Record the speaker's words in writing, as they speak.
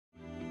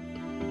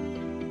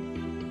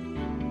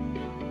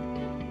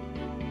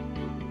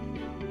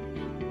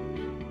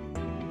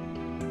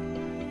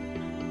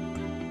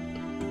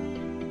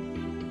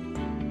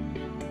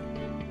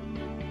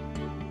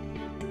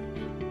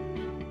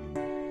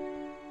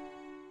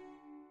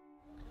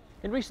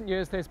In recent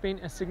years, there's been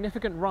a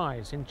significant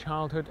rise in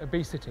childhood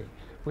obesity,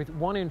 with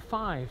 1 in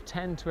 5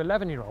 10 to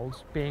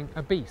 11-year-olds being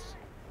obese.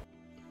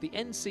 The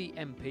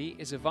NCMP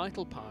is a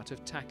vital part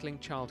of tackling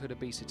childhood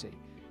obesity,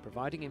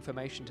 providing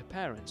information to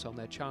parents on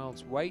their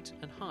child's weight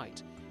and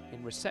height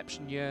in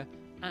reception year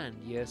and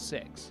year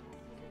 6.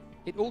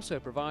 It also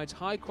provides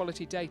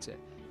high-quality data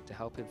to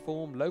help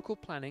inform local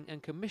planning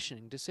and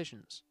commissioning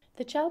decisions.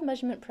 The child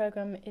measurement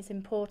programme is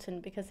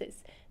important because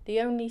it's the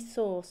only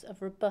source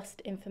of robust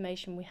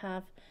information we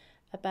have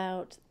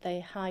about the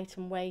height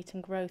and weight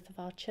and growth of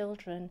our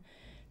children.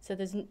 So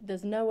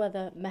there's no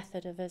other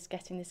method of us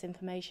getting this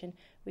information.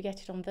 We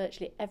get it on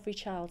virtually every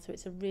child, so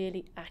it's a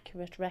really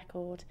accurate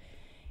record.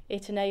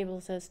 It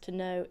enables us to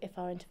know if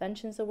our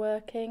interventions are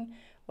working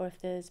or if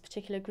there's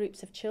particular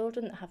groups of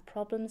children that have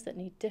problems that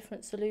need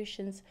different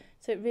solutions,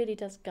 so it really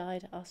does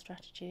guide our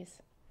strategies.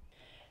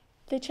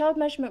 The child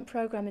measurement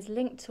programme is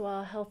linked to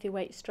our healthy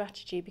weight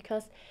strategy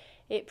because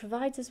it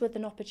provides us with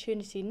an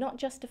opportunity not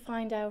just to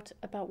find out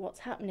about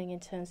what's happening in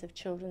terms of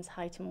children's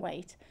height and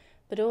weight,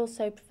 but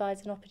also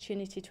provides an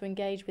opportunity to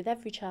engage with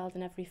every child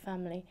and every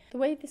family. The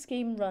way the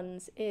scheme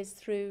runs is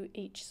through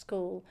each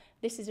school.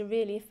 This is a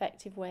really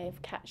effective way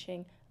of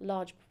catching a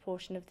large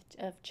proportion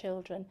of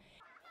children.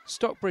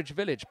 Stockbridge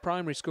Village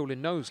Primary School in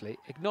Knowsley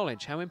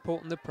acknowledge how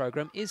important the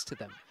programme is to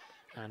them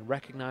and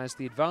recognise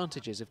the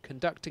advantages of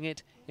conducting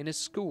it in a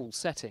school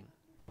setting.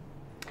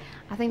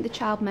 I think the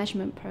child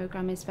measurement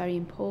programme is very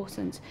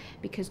important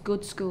because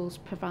good schools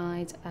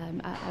provide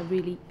a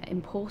really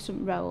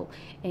important role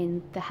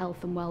in the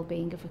health and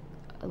well-being of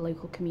a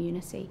local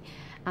community,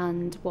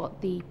 and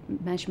what the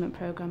measurement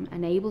programme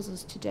enables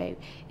us to do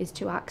is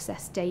to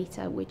access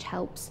data which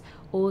helps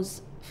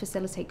us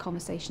facilitate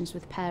conversations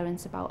with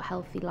parents about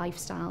healthy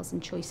lifestyles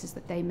and choices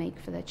that they make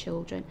for their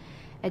children.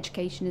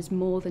 Education is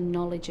more than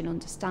knowledge and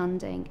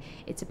understanding,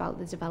 it's about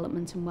the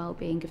development and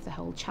well-being of the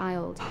whole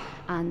child,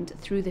 and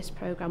through this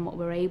programme what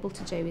we're able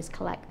to do is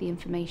collect the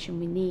information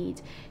we need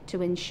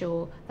to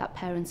ensure that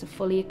parents are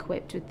fully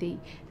equipped with the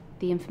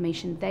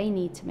information they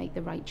need to make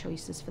the right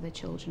choices for their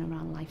children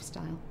around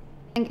lifestyle.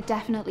 I think it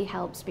definitely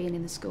helps being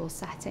in the school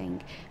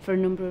setting for a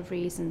number of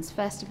reasons.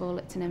 First of all,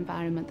 it's an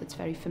environment that's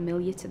very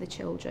familiar to the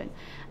children,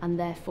 and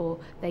therefore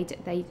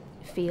they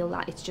feel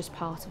that it's just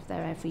part of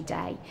their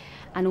everyday.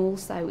 And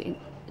also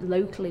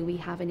locally we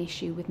have an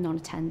issue with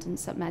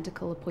non-attendance at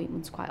medical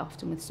appointments quite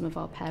often with some of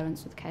our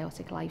parents with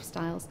chaotic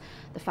lifestyles.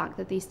 The fact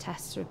that these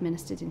tests are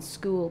administered in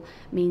school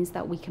means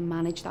that we can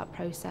manage that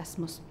process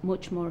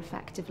much more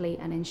effectively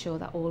and ensure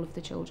that all of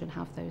the children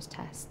have those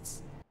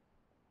tests.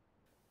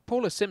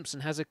 Paula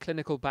Simpson has a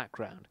clinical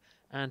background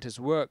and has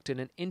worked in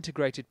an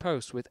integrated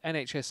post with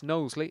NHS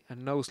Knowsley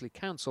and Knowsley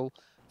Council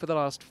for the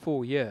last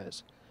 4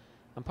 years.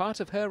 And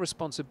part of her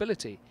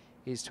responsibility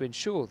is to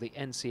ensure the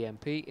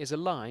NCMP is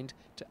aligned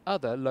to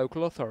other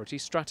local authority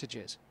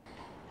strategies.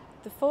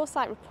 The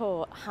Foresight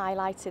report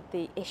highlighted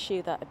the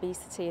issue that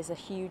obesity is a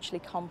hugely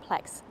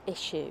complex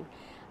issue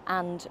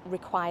and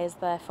requires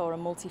therefore a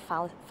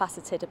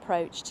multifaceted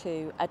approach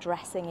to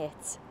addressing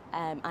it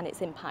and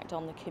its impact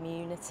on the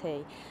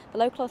community. The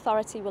local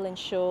authority will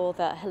ensure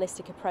that a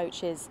holistic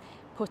approach is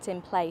put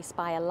in place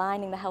by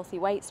aligning the healthy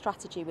weight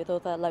strategy with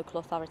other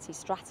local authority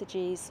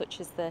strategies such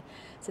as the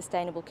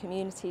Sustainable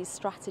Communities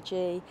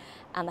strategy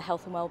and the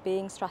Health and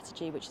Wellbeing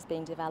strategy, which is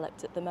being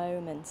developed at the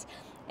moment.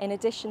 In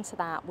addition to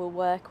that, we'll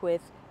work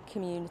with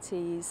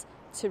communities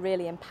to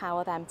really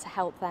empower them to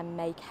help them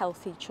make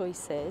healthy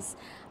choices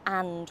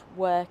and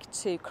work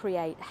to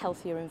create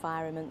healthier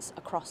environments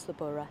across the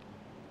borough.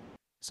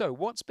 So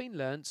what's been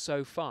learnt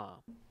so far?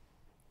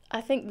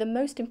 I think the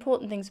most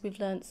important things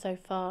we've learnt so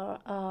far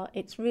are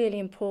it's really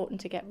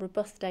important to get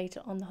robust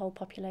data on the whole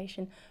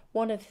population.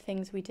 One of the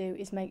things we do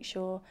is make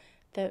sure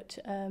that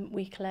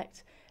we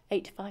collect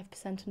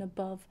 85% and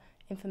above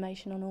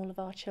information on all of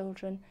our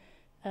children.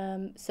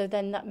 So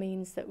then that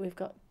means that we've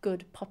got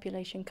good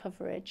population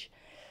coverage.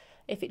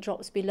 If it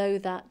drops below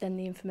that, then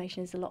the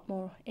information is a lot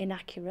more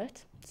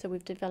inaccurate. So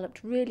we've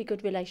developed really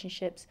good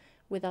relationships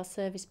with our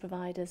service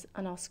providers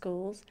and our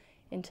schools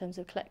in terms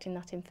of collecting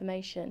that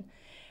information.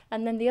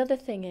 And then the other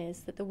thing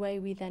is that the way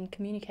we then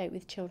communicate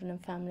with children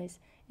and families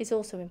is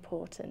also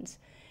important.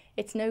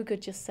 It's no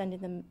good just sending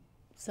them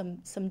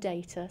some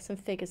data, some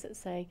figures that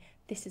say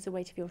this is the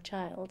weight of your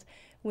child.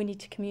 We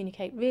need to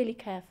communicate really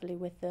carefully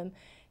with them.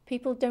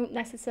 People don't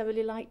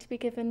necessarily like to be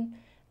given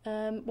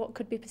what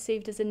could be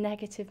perceived as a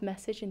negative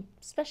message,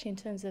 especially in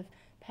terms of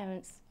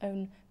parents'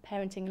 own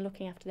parenting and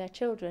looking after their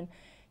children.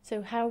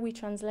 So how we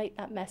translate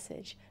that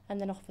message and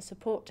then offer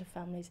support to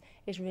families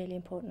is really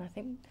important. I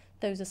think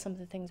those are some of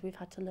the things we've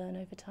had to learn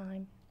over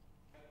time.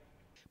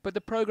 But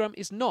the programme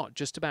is not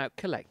just about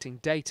collecting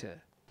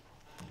data.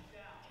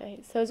 Okay,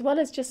 so as well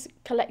as just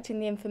collecting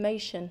the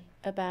information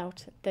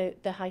about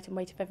the height and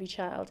weight of every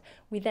child,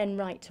 we then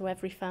write to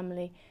every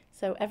family.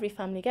 So every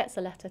family gets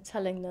a letter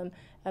telling them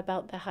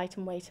about their height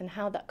and weight and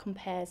how that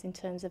compares in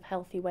terms of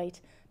healthy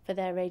weight for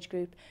their age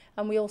group.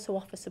 And we also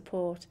offer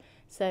support.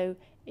 So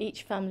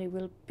each family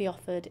will be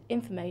offered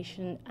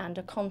information and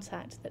a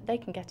contact that they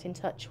can get in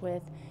touch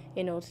with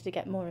in order to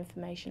get more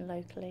information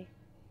locally.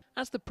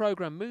 As the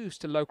programme moves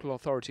to local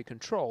authority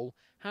control,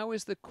 how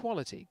is the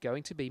quality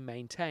going to be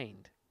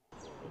maintained?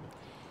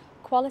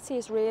 Quality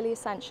is really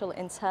essential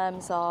in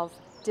terms of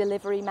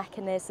delivery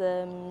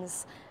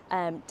mechanisms,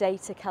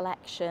 data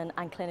collection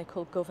and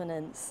clinical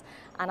governance,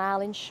 and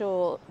I'll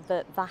ensure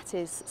that that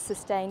is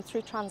sustained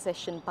through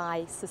transition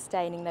by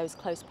sustaining those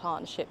close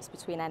partnerships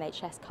between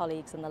NHS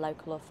colleagues and the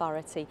local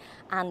authority,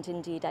 and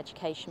indeed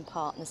education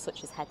partners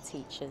such as head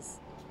teachers.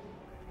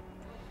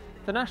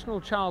 The National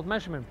Child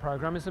Measurement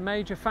Programme is a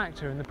major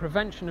factor in the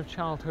prevention of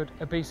childhood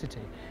obesity,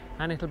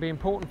 and it'll be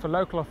important for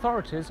local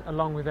authorities,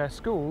 along with their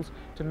schools,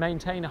 to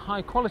maintain a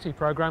high quality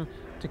programme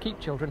to keep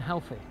children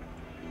healthy.